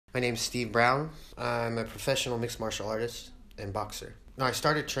name's Steve Brown. I'm a professional mixed martial artist and boxer. No, I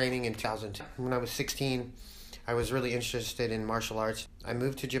started training in 2010. When I was 16, I was really interested in martial arts. I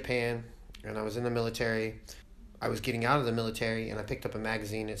moved to Japan and I was in the military. I was getting out of the military and I picked up a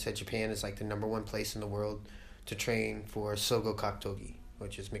magazine that said Japan is like the #1 place in the world to train for Sogo Kaktogi,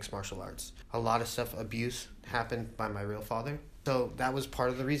 which is mixed martial arts. A lot of abuse happened by my real father. So that was part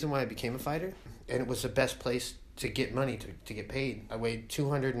of the reason why I became a fighter. And it was the best place to get money, to get paid. I weighed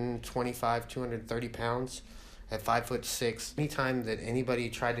 225, 230 pounds at 5'6". Anytime that anybody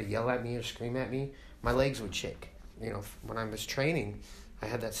tried to yell at me or scream at me, my legs would shake. When I was training, I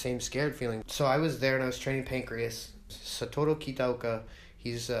had that same scared feeling. So I was there and I was training Pancreas. Satoru Kitaoka,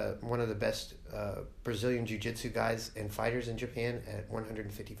 he's one of the best Brazilian jiu-jitsu guys and fighters in Japan at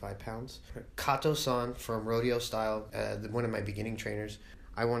 155 pounds. Kato-san from Rodeo Style, one of my beginning trainers.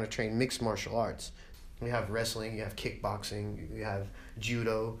 I want to train mixed martial arts. You have wrestling, you have kickboxing, you have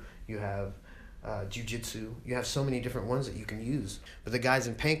judo, you have jiu-jitsu. You have so many different ones that you can use. But the guys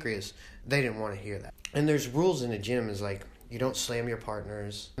in Pancreas, they didn't want to hear that. And there's rules in the gym is like, you don't slam your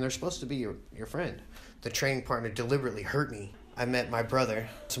partners. And they're supposed to be your friend. The training partner deliberately hurt me. I met my brother,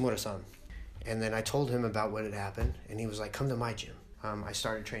 Samura-san. And then I told him about what had happened. And he was like, come to my gym. I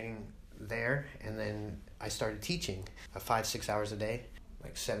started training there. And then I started teaching 5-6 hours a day.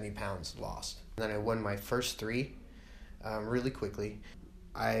 Like 70 pounds lost. And then I won my first 3 really quickly.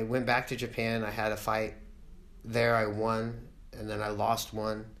 I went back to Japan. I had a fight there. I won, and then I lost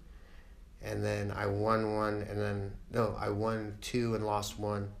 1, and then I won 1, and then I won 2 and lost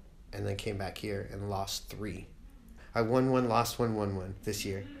 1, and then came back here and lost 3. I won 1, lost 1, won 1 this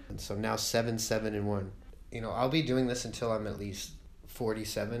year, and so now 7-7-1. I'll be doing this until I'm at least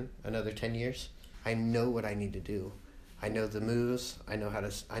 47, another 10 years. I know what I need to do. I know the moves. I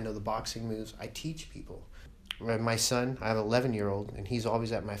know the boxing moves. I teach people. My son, I have an 11-year-old, and he's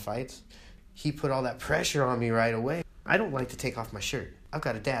always at my fights. He put all that pressure on me right away. I don't like to take off my shirt. I've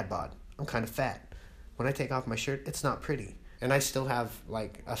got a dad bod. I'm kind of fat. When I take off my shirt, it's not pretty. And I still have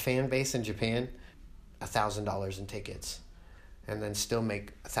like a fan base in Japan, $1,000 in tickets, and then still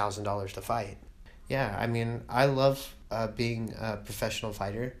make $1,000 to fight. Yeah, I love being a professional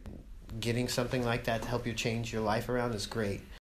fighter. Getting something like that to help you change your life around is great.